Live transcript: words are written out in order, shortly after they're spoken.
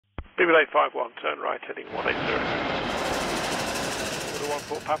BB851, turn right, heading 180. Order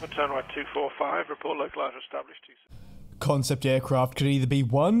 14 Papa, turn right 245, report localizer established 27. Concept aircraft could either be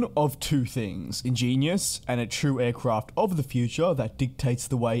one of two things: ingenious and a true aircraft of the future that dictates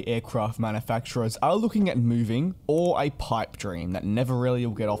the way aircraft manufacturers are looking at moving, or a pipe dream that never really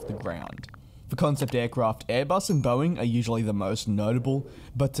will get off the ground. For concept aircraft, Airbus and Boeing are usually the most notable,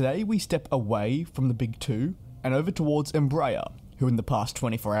 but today we step away from the big two and over towards Embraer, who in the past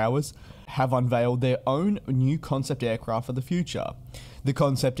 24 hours have unveiled their own new concept aircraft for the future. The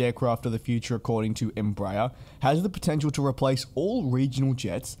concept aircraft of the future, according to Embraer, has the potential to replace all regional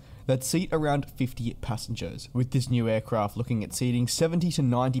jets that seat around 50 passengers, with this new aircraft looking at seating 70 to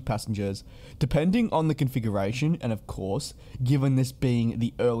 90 passengers, depending on the configuration, and of course, given this being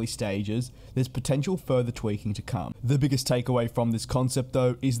the early stages, there's potential further tweaking to come. The biggest takeaway from this concept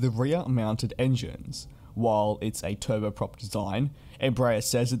though is the rear-mounted engines. While it's a turboprop design, Embraer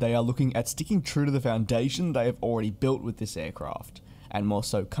says that they are looking at sticking true to the foundation they have already built with this aircraft, and more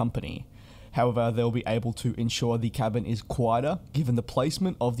so company. However, they'll be able to ensure the cabin is quieter given the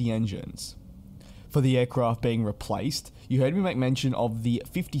placement of the engines. For the aircraft being replaced, you heard me make mention of the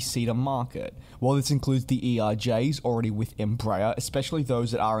 50-seater market. While this includes the ERJs already with Embraer, especially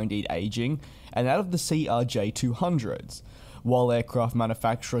those that are indeed aging, and out of the CRJ200s. While aircraft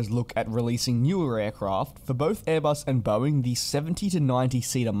manufacturers look at releasing newer aircraft, for both Airbus and Boeing, the 70 to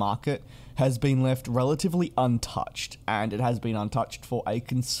 90-seater market has been left relatively untouched, and it has been untouched for a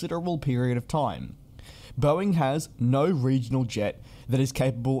considerable period of time. Boeing has no regional jet that is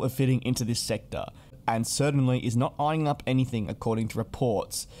capable of fitting into this sector, and certainly is not eyeing up anything according to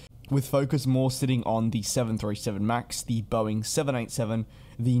reports, with focus more sitting on the 737 MAX, the Boeing 787,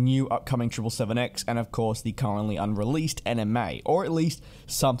 the new upcoming 777X, and of course the currently unreleased NMA, or at least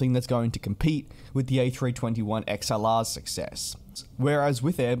something that's going to compete with the A321XLR's success. Whereas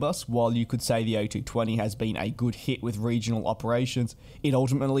with Airbus, while you could say the A220 has been a good hit with regional operations, it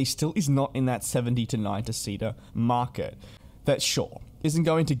ultimately still is not in that 70 to 90-seater market. That sure isn't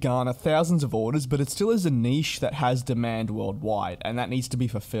going to garner thousands of orders, but it still is a niche that has demand worldwide, and that needs to be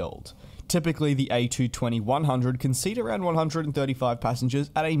fulfilled. Typically, the A220-100 can seat around 135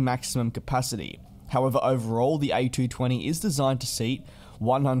 passengers at a maximum capacity. However, overall, the A220 is designed to seat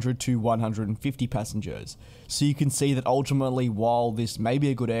 100 to 150 passengers. So you can see that ultimately, while this may be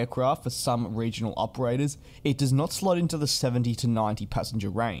a good aircraft for some regional operators, it does not slot into the 70 to 90 passenger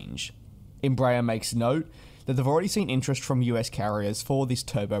range. Embraer makes note that they've already seen interest from US carriers for this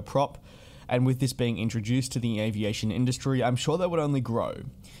turboprop, and with this being introduced to the aviation industry, I'm sure that would only grow.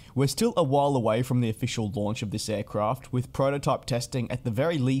 We're still a while away from the official launch of this aircraft, with prototype testing at the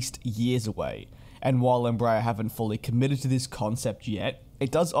very least years away, and while Embraer haven't fully committed to this concept yet,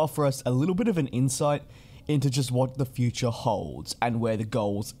 it does offer us a little bit of an insight into just what the future holds and where the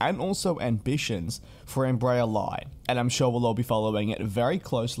goals and also ambitions for Embraer lie, and I'm sure we'll all be following it very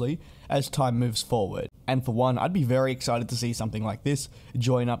closely as time moves forward. And for one, I'd be very excited to see something like this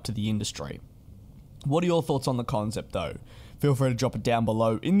join up to the industry. What are your thoughts on the concept though? Feel free to drop it down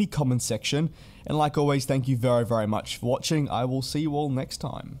below in the comments section, and like always, thank you very much for watching. I will see you all next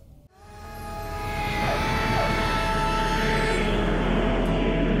time.